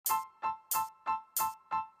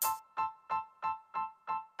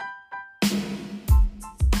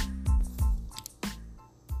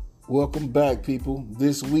Welcome back, people.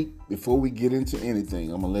 This week, before we get into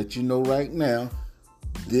anything, I'm going to let you know right now,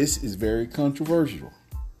 this is very controversial.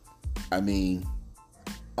 I mean,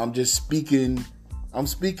 I'm speaking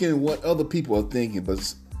what other people are thinking,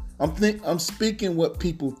 but I'm speaking what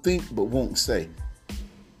people think but won't say.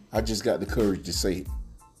 I just got the courage to say it.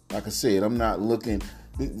 Like I said, I'm not looking,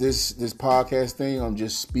 this podcast thing, I'm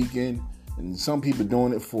just speaking, and some people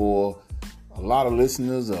doing it for a lot of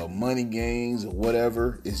listeners or money gains or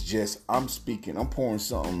whatever. It's just, I'm speaking. I'm pouring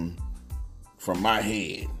something from my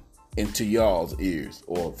head into y'all's ears,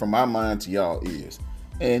 or from my mind to y'all ears.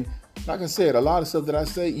 And like I said, a lot of stuff that I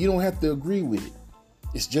say, you don't have to agree with it.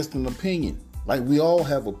 It's just an opinion. Like, we all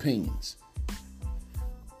have opinions.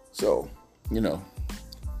 So, it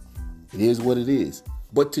is what it is.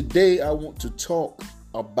 But today I want to talk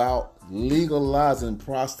about legalizing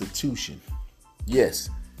prostitution. Yes,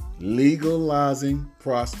 legalizing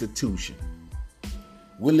prostitution.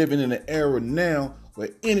 We're living in an era now where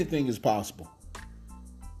anything is possible.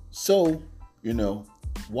 So,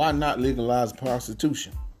 why not legalize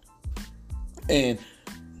prostitution? And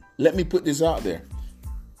let me put this out there.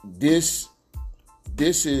 This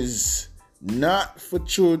is not for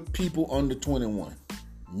people under 21.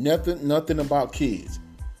 Nothing about kids,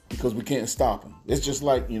 because we can't stop them. It's just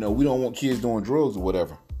like, we don't want kids doing drugs or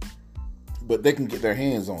whatever, but they can get their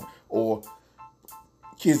hands on it. Or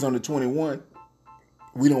kids under 21,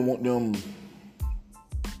 we don't want them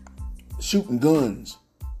shooting guns,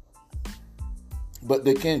 but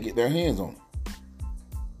they can get their hands on it.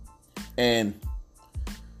 And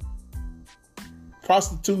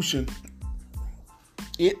prostitution,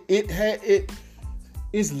 it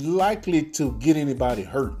is likely to get anybody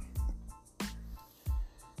hurt.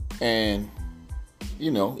 And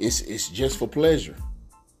it's just for pleasure.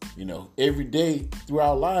 Every day through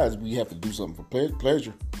our lives, we have to do something for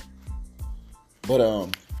pleasure. But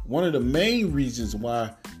one of the main reasons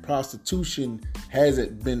why prostitution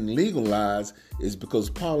hasn't been legalized is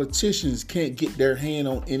because politicians can't get their hand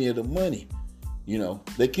on any of the money.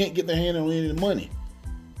 They can't get their hand on any of the money.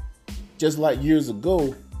 Just like years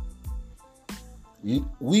ago,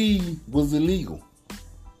 weed was illegal.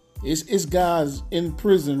 It's guys in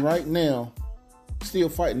prison right now still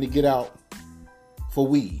fighting to get out for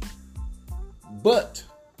weed. But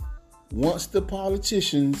once the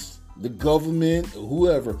politicians, the government,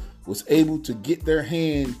 whoever was able to get their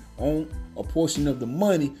hand on a portion of the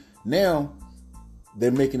money, now they're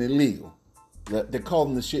making it legal. They're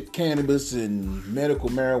calling the shit cannabis and medical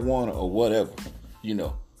marijuana or whatever,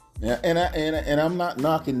 And I'm not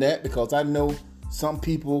knocking that, because I know some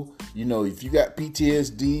people, if you got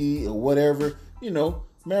PTSD or whatever,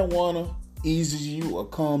 marijuana eases you or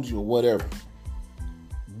calms you or whatever.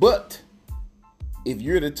 But if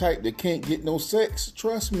you're the type that can't get no sex,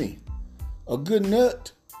 trust me, a good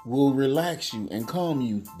nut will relax you and calm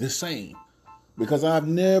you the same. Because I've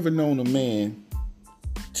never known a man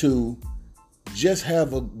to just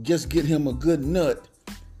get him a good nut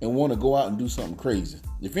and want to go out and do something crazy.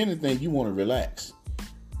 If anything, you want to relax.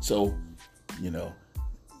 So,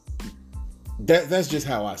 that's just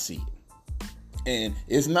how I see it. And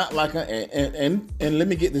it's not like and let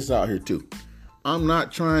me get this out here too. I'm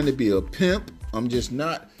not trying to be a pimp. I'm just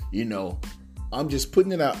not, I'm just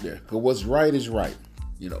putting it out there, because what's right is right.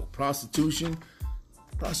 Prostitution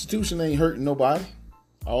ain't hurting nobody.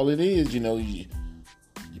 All it is, you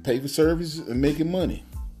pay for service and making money.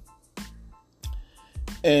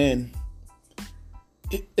 And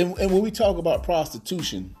when we talk about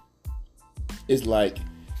prostitution, it's like,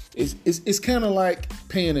 it's kind of like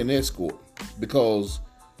paying an escort, because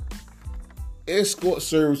escort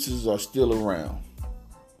services are still around,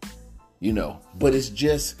 but it's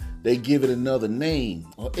just, they give it another name,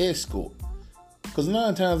 or escort. Because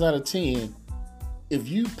 9 times out of 10, if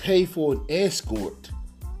you pay for an escort,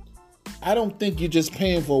 I don't think you're just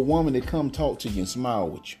paying for a woman to come talk to you and smile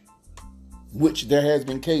with you. Which there has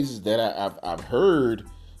been cases that I've heard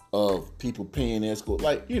of people paying escort.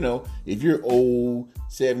 Like, if you're old,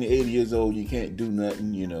 70, 80 years old, you can't do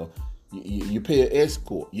nothing, you pay an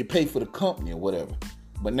escort. You pay for the company or whatever.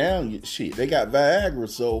 But now, they got Viagra,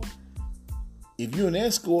 so if you're an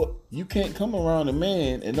escort, you can't come around a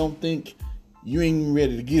man and don't think you ain't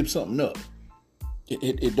ready to give something up.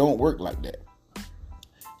 It don't work like that.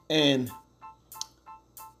 And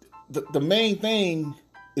the main thing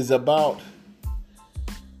is about,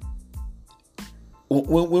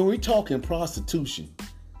 when we're talking prostitution,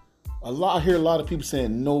 I hear a lot of people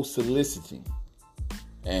saying no soliciting.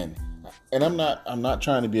 And I'm not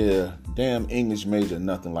trying to be a damn English major or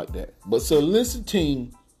nothing like that. But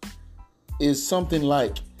soliciting is something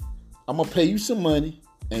like, I'm going to pay you some money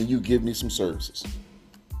and you give me some services.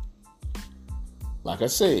 Like I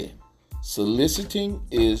said, soliciting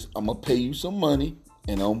is I'm gonna pay you some money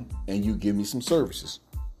and you give me some services.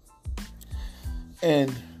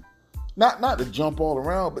 And not to jump all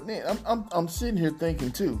around, but then I'm sitting here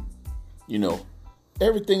thinking too,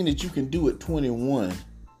 everything that you can do at 21,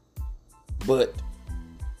 but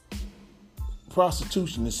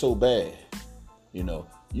prostitution is so bad.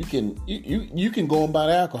 You can go and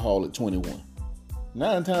buy alcohol at 21.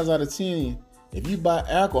 9 times out of 10, if you buy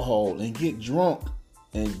alcohol and get drunk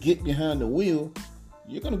and get behind the wheel,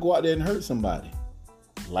 you're gonna go out there and hurt somebody.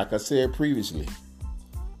 Like I said previously,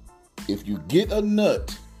 if you get a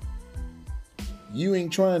nut, you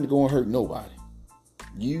ain't trying to go and hurt nobody.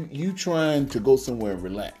 You trying to go somewhere and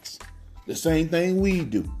relax. The same thing weed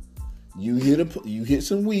do. You hit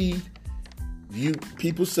some weed.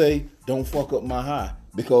 People say don't fuck up my high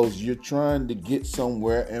because you're trying to get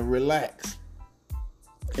somewhere and relax.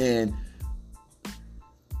 And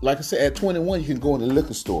like I said, at 21 you can go in the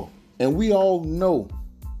liquor store, and we all know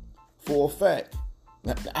for a fact.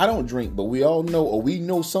 I don't drink, but we all know, or we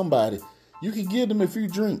know somebody. You can give them a few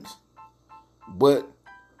drinks, but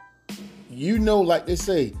like they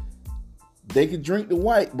say, they can drink the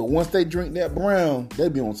white, but once they drink that brown, they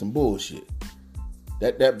be on some bullshit.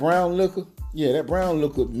 That brown liquor, that brown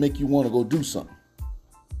liquor make you want to go do something.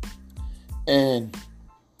 And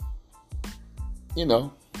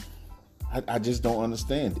I just don't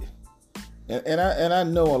understand it. And I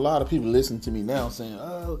know a lot of people listen to me now saying,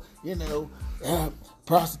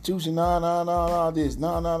 prostitution, nah, this,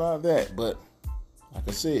 nah, that. But like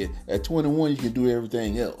I said, at 21, you can do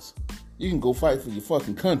everything else. You can go fight for your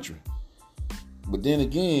fucking country. But then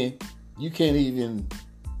again, you can't even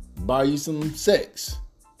buy you some sex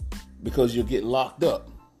because you'll get locked up.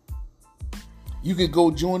 You could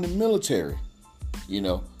go join the military,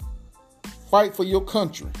 fight for your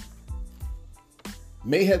country.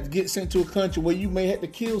 May have to get sent to a country where you may have to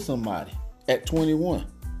kill somebody at 21.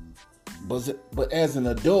 But as an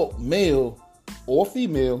adult male or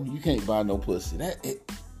female, you can't buy no pussy.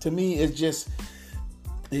 To me, it's just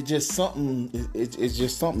something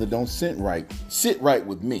that don't sit right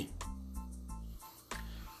with me.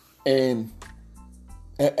 And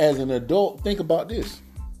as an adult, think about this.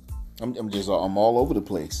 I'm all over the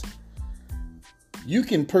place. You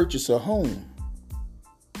can purchase a home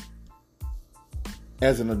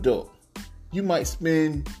as an adult. You might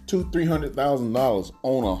spend $200,000-$300,000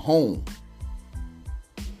 on a home.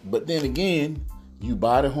 But then again, you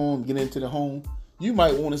buy the home, get into the home, you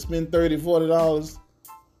might want to spend $30-$40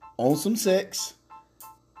 on some sex.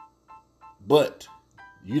 But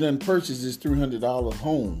you done purchased this $300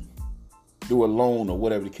 home through a loan or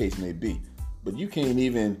whatever the case may be. But you can't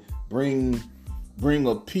even bring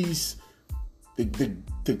a piece to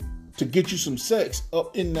get you some sex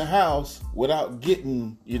up in the house without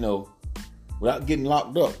getting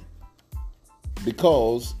locked up,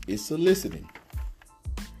 because it's soliciting.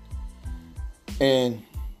 And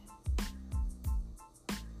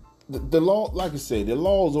the law, like I said, the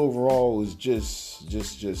laws overall is just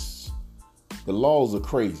the laws are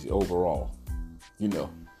crazy overall,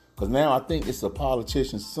 because now I think it's a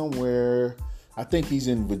politician somewhere. I think he's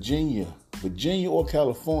in Virginia or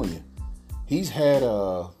California. He had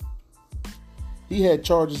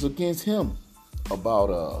charges against him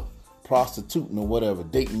about prostituting or whatever,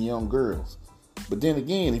 dating young girls. But then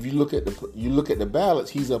again, if you look at the ballots,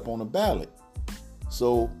 he's up on the ballot.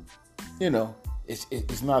 So,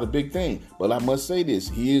 it's not a big thing. But I must say this: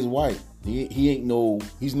 he is white.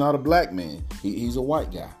 He's not a black man. He's a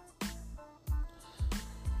white guy.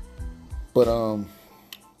 But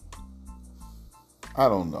I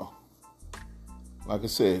don't know. Like I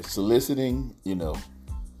said, soliciting,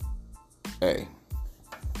 hey,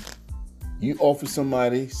 you offer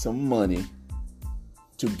somebody some money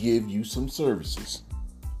to give you some services.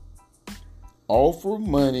 Offer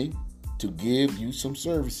money to give you some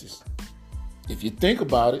services. If you think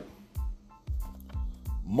about it,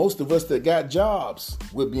 most of us that got jobs,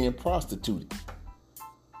 we're being prostituted.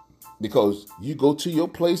 Because you go to your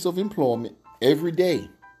place of employment every day.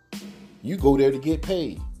 You go there to get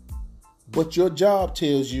paid. But your job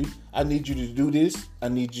tells you, I need you to do this, I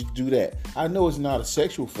need you to do that. I know it's not a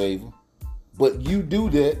sexual favor, but you do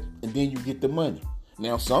that and then you get the money.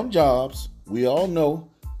 Now, some jobs, we all know,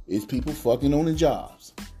 is people fucking on the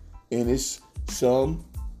jobs. And it's some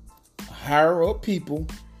higher up people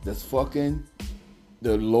that's fucking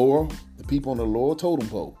the people on the lower totem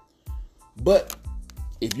pole. But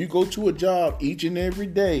if you go to a job each and every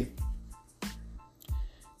day,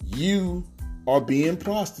 you are being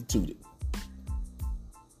prostituted.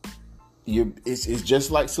 It's just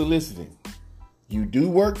like soliciting. You do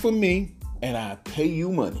work for me and I pay you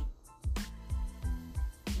money.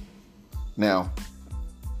 Now,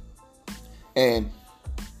 and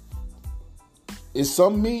it's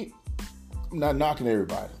something me, I'm not knocking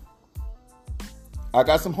everybody. I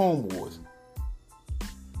got some homeboys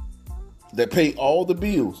that pay all the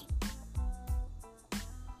bills.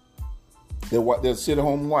 They'll sit at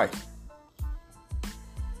home wife.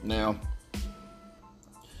 Now,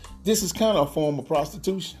 this is kind of a form of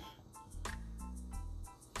prostitution.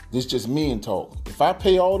 This just men talk. If I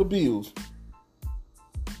pay all the bills,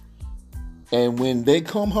 and when they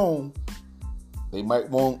come home, they might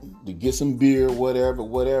want to get some beer,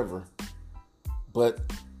 whatever. But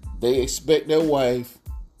they expect their wife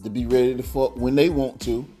to be ready to fuck when they want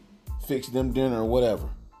to, fix them dinner or whatever.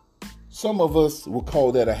 Some of us will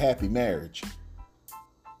call that a happy marriage.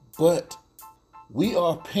 But we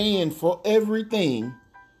are paying for everything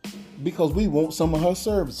because we want some of her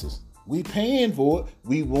services. We paying for it.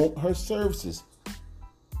 We want her services.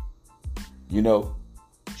 You know,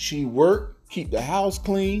 she work, keep the house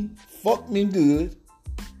clean, fuck me good,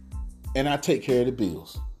 and I take care of the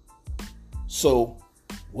bills. So,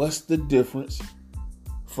 what's the difference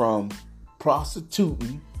from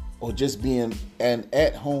prostituting or just being an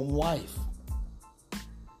at-home wife?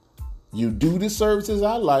 You do the services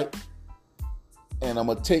I like, and I'm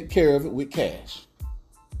going to take care of it with cash.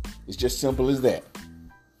 It's just simple as that.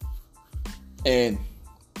 And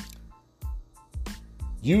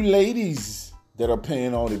you ladies that are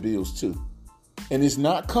paying all the bills too. And it's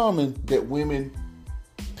not common that women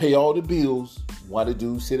pay all the bills while the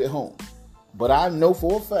dudes sit at home. But I know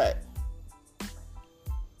for a fact,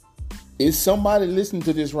 is somebody listening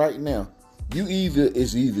to this right now?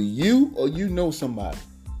 It's either you or you know somebody.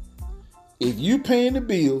 If you paying the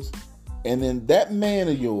bills and then that man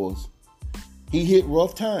of yours, he hit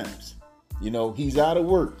rough times. You know, he's out of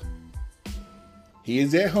work. He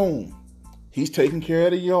is at home. He's taking care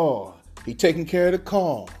of the yard. He's taking care of the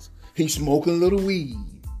cars. He's smoking a little weed.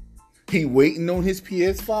 He waiting on his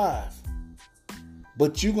PS5.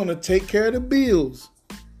 But you're going to take care of the bills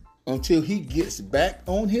until he gets back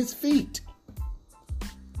on his feet.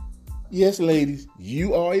 Yes, ladies,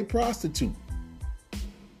 you are a prostitute.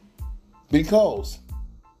 Because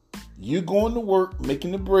you're going to work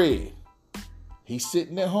making the bread. He's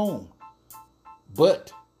sitting at home.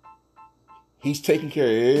 But he's taking care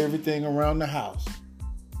of everything around the house.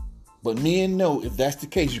 But men know if that's the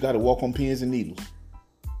case, you got to walk on pins and needles.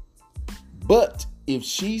 But if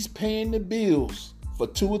she's paying the bills for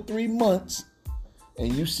 2 or 3 months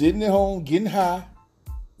and you sitting at home getting high,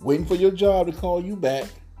 waiting for your job to call you back,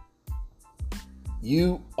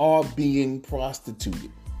 you are being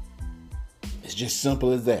prostituted. It's just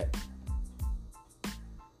simple as that.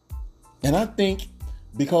 And I think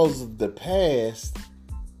because of the past,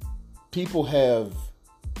 people have,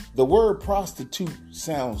 the word prostitute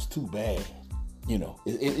sounds too bad. You know,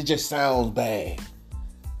 it just sounds bad.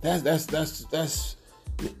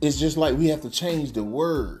 It's just like we have to change the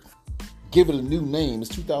word. Give it a new name.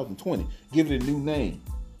 It's 2020. Give it a new name.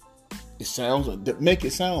 Make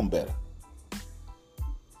it sound better.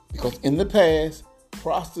 Because in the past,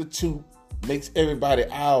 prostitute makes everybody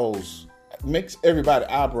eyebrows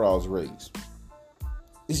raised.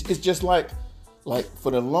 It's just like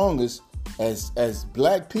for the longest, as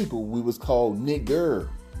black people, we was called nigger.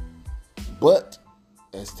 But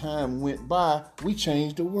as time went by, we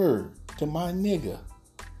changed the word to my nigga.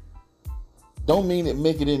 Don't mean it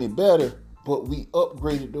make it any better, but we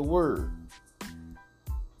upgraded the word.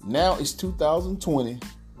 Now it's 2020.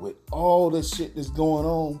 With all the shit that's going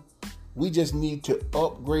on, we just need to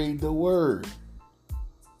upgrade the word.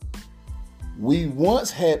 We once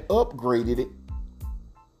had upgraded it,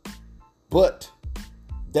 but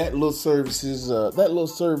that little service,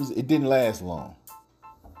 it didn't last long.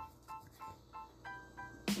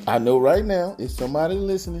 I know right now, if somebody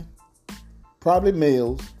listening, probably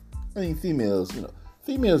males, females,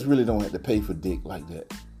 females really don't have to pay for dick like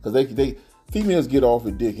that. Because females get off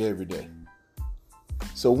with dick every day.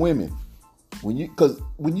 So women, when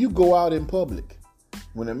you go out in public,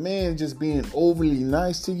 when a man just being overly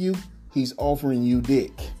nice to you, he's offering you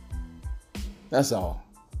dick. That's all.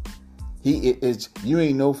 You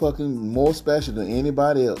ain't no fucking more special than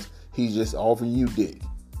anybody else. He's just offering you dick.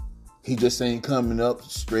 He just ain't coming up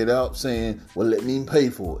straight out saying, well, let me pay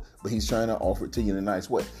for it. But he's trying to offer it to you in a nice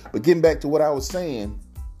way. But getting back to what I was saying,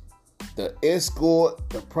 the escort,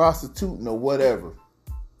 the prostitute, or whatever,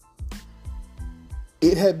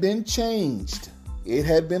 it had been changed. It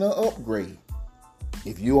had been an upgrade.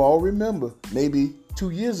 If you all remember, maybe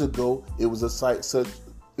 2 years ago, it was a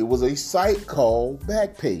site called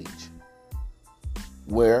Backpage,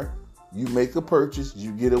 where you make a purchase,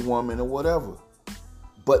 you get a woman or whatever.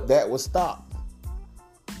 But that was stopped.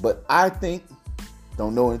 But I think,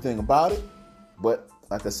 don't know anything about it, but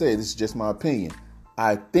like I said, this is just my opinion.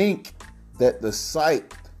 I think that the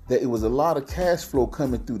site, that it was a lot of cash flow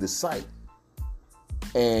coming through the site,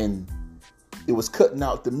 and it was cutting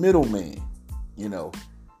out the middleman. You know,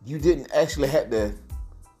 you didn't actually have to.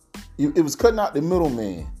 It was cutting out the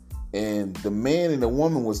middleman, and the man and the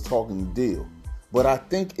woman was talking the deal. But I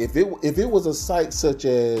think if it was a site such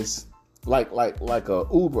as like a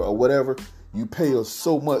Uber or whatever, you pay us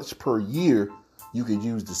so much per year, you could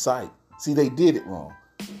use the site. See, they did it wrong.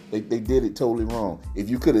 They did it totally wrong. If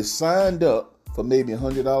you could have signed up for maybe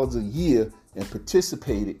 $100 a year and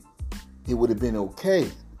participated, it would have been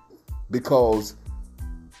okay. Because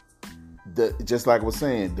just like I was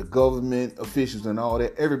saying, the government officials and all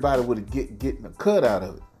that, everybody would have getting a cut out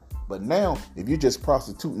of it. But now, if you're just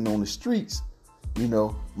prostituting on the streets, you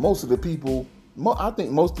know, most of the people, I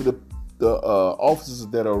think most of the officers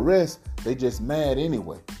that arrest, they just mad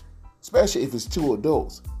anyway, especially if it's two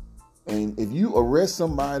adults. And if you arrest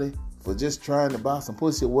somebody for just trying to buy some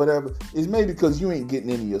pussy or whatever, it's maybe because you ain't getting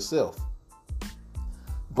any yourself.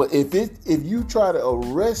 But if you try to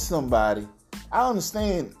arrest somebody, I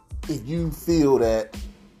understand if you feel that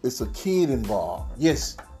it's a kid involved.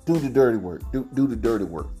 Yes, do the dirty work. Do the dirty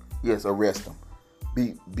work. Yes, arrest them.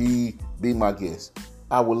 Be my guest.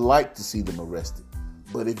 I would like to see them arrested.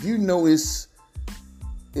 But if you know it's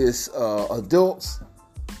adults,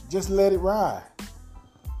 just let it ride.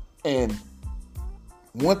 And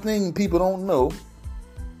one thing people don't know,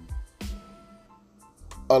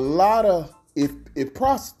 a lot of if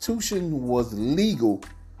prostitution was legal,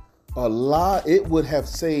 it would have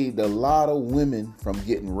saved a lot of women from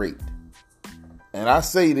getting raped. And I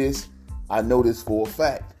say this, I know this for a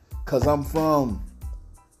fact, because I'm from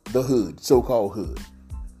the hood, so-called hood.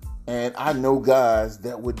 And I know guys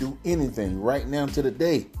that would do anything right now to the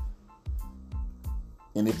day.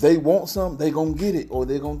 And if they want something, they gonna get it or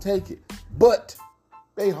they're gonna take it. But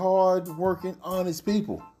they hard-working, honest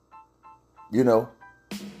people, you know.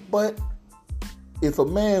 But if a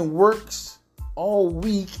man works all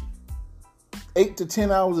week, 8 to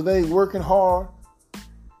 10 hours a day, working hard,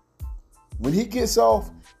 when he gets off,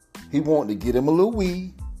 he want to get him a little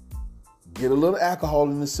weed, get a little alcohol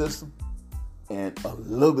in the system, and a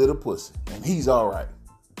little bit of pussy, and he's all right.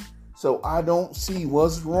 So I don't see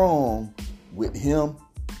what's wrong with him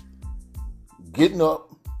getting up,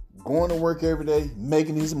 going to work every day,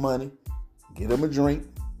 making his money, get him a drink,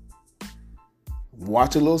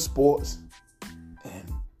 watch a little sports,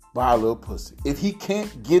 and buy a little pussy. If he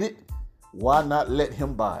can't get it, why not let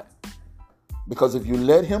him buy it? Because if you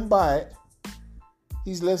let him buy it,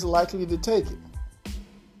 he's less likely to take it.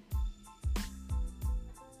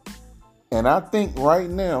 And I think right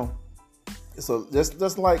now, so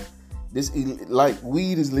just like this, like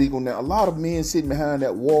weed is legal now. A lot of men sitting behind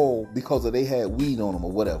that wall because they had weed on them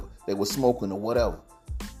or whatever. They were smoking or whatever.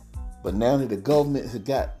 But now that the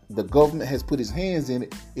government has put its hands in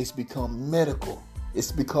it, it's become medical.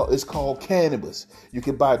 It's called cannabis. You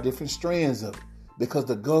can buy different strands of it because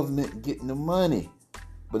the government getting the money.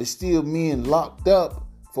 But it's still men locked up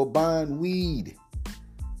for buying weed.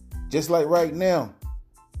 Just like right now,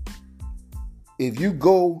 if you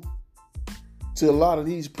go to a lot of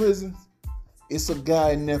these prisons, it's a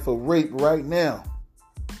guy in there for rape right now.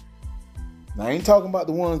 Now, I ain't talking about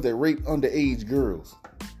the ones that rape underage girls.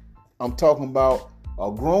 I'm talking about a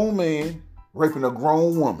grown man raping a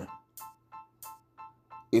grown woman.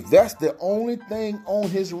 If that's the only thing on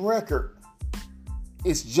his record,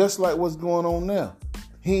 it's just like what's going on now.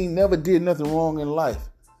 He ain't never did nothing wrong in life.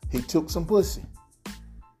 He took some pussy.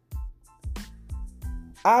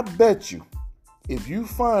 I bet you, if you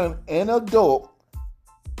find an adult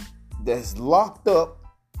that's locked up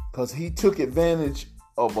because he took advantage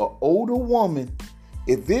of an older woman,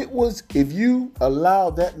 if you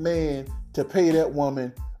allowed that man to pay that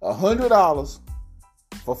woman $100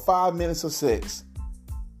 for 5 minutes of sex,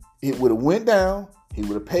 it would have went down, he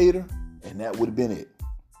would have paid her, and that would have been it.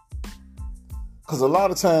 Because a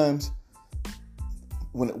lot of times,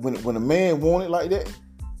 when a man want it like that,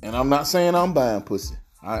 and I'm not saying I'm buying pussy,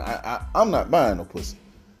 I'm not buying no pussy,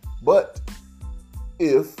 but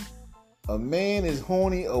if a man is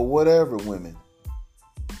horny or whatever, women,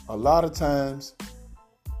 a lot of times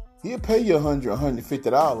he'll pay you $100,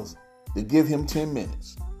 $150 to give him 10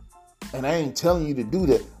 minutes. And I ain't telling you to do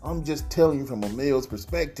that. I'm just telling you from a male's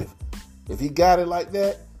perspective. If he got it like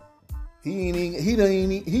that,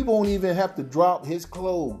 he won't even have to drop his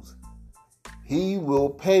clothes. He will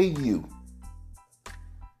pay you.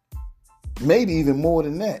 Maybe even more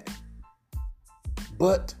than that.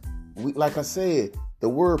 But like I said, The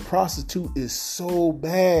word prostitute is so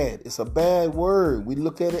bad. It's a bad word. We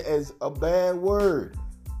look at it as a bad word.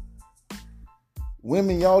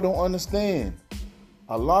 Women, y'all don't understand.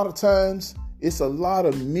 A lot of times, it's a lot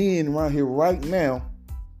of men around here right now,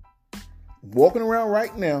 walking around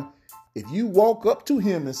right now. If you walk up to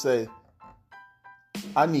him and say,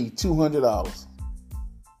 I need $200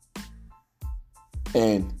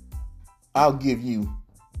 and I'll give you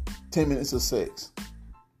 10 minutes of sex,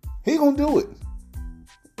 he gonna do it.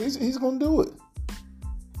 He's gonna do it.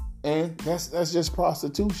 And that's just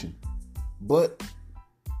prostitution. But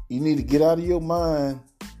you need to get out of your mind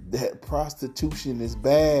that prostitution is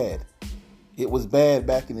bad. It was bad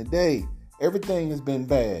back in the day. Everything has been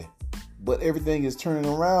bad. But everything is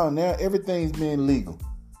turning around now. Everything's being legal.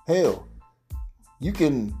 Hell, you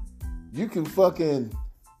can fucking,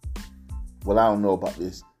 well, I don't know about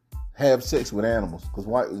this, have sex with animals, because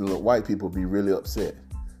white people be really upset.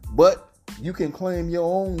 But you can claim your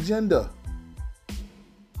own gender.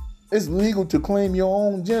 It's legal to claim your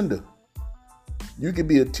own gender. You could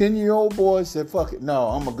be a 10-year-old boy and say, fuck it, no,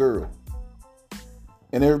 I'm a girl.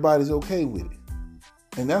 And everybody's okay with it.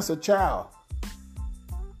 And that's a child.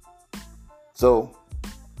 So,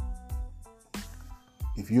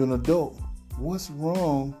 if you're an adult, what's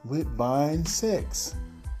wrong with buying sex?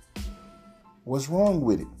 What's wrong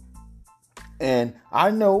with it? And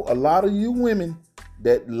I know a lot of you women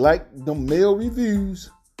that like the male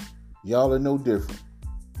reviews, y'all are no different.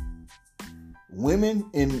 Women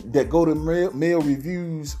that go to male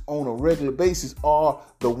reviews on a regular basis are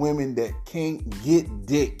the women that can't get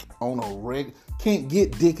dick can't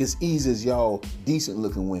get dick as easy as y'all decent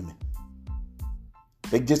looking women.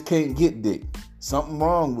 They just can't get dick. Something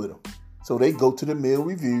wrong with them. So they go to the male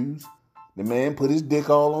reviews. The man put his dick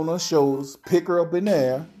all on her shoulders, pick her up in the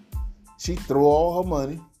air. She throw all her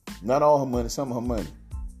money. Not all her money, some of her money.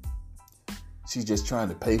 She's just trying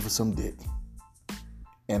to pay for some dick.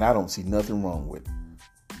 And I don't see nothing wrong with it.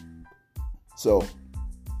 So,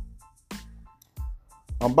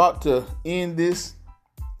 I'm about to end this,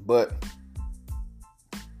 but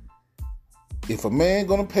if a man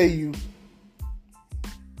gonna pay you,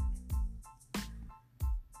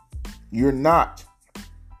 you're not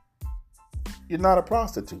a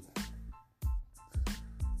prostitute.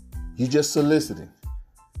 You're just soliciting.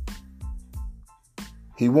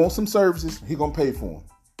 He wants some services, he gonna pay for them.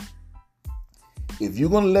 If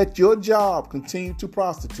you're going to let your job continue to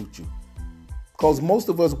prostitute you, because most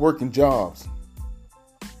of us work in jobs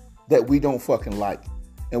that we don't fucking like,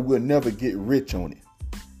 and we'll never get rich on it.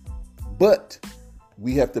 But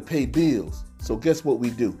we have to pay bills. So guess what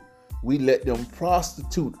we do? We let them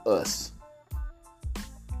prostitute us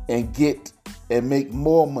and make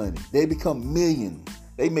more money. They become millions.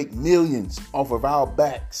 They make millions off of our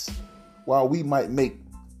backs, while we might make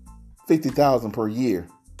 $50,000 per year.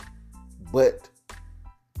 But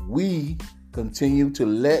we continue to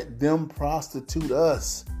let them prostitute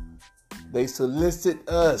us. They solicit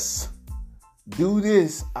us. Do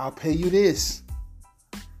this, I'll pay you this.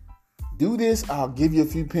 Do this, I'll give you a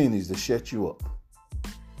few pennies to shut you up.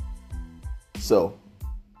 So,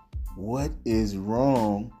 what is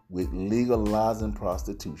wrong with legalizing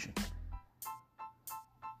prostitution?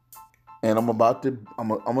 And I'm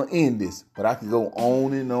gonna end this, but I can go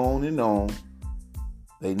on and on and on.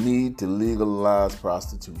 They need to legalize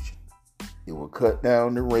prostitution. It will cut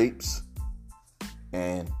down the rapes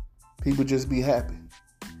and people just be happy.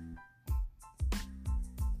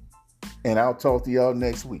 And I'll talk to y'all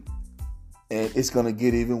next week. And it's going to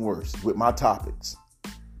get even worse with my topics.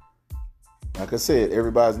 Like I said,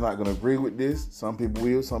 everybody's not going to agree with this. Some people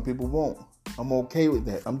will, some people won't. I'm okay with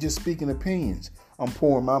that. I'm just speaking opinions. I'm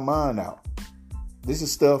pouring my mind out. This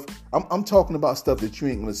is stuff, I'm talking about stuff that you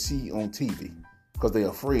ain't going to see on TV. Because they're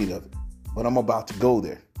afraid of it. But I'm about to go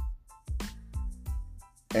there.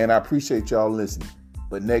 And I appreciate y'all listening.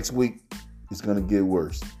 But next week, it's going to get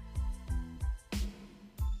worse.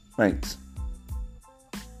 Thanks.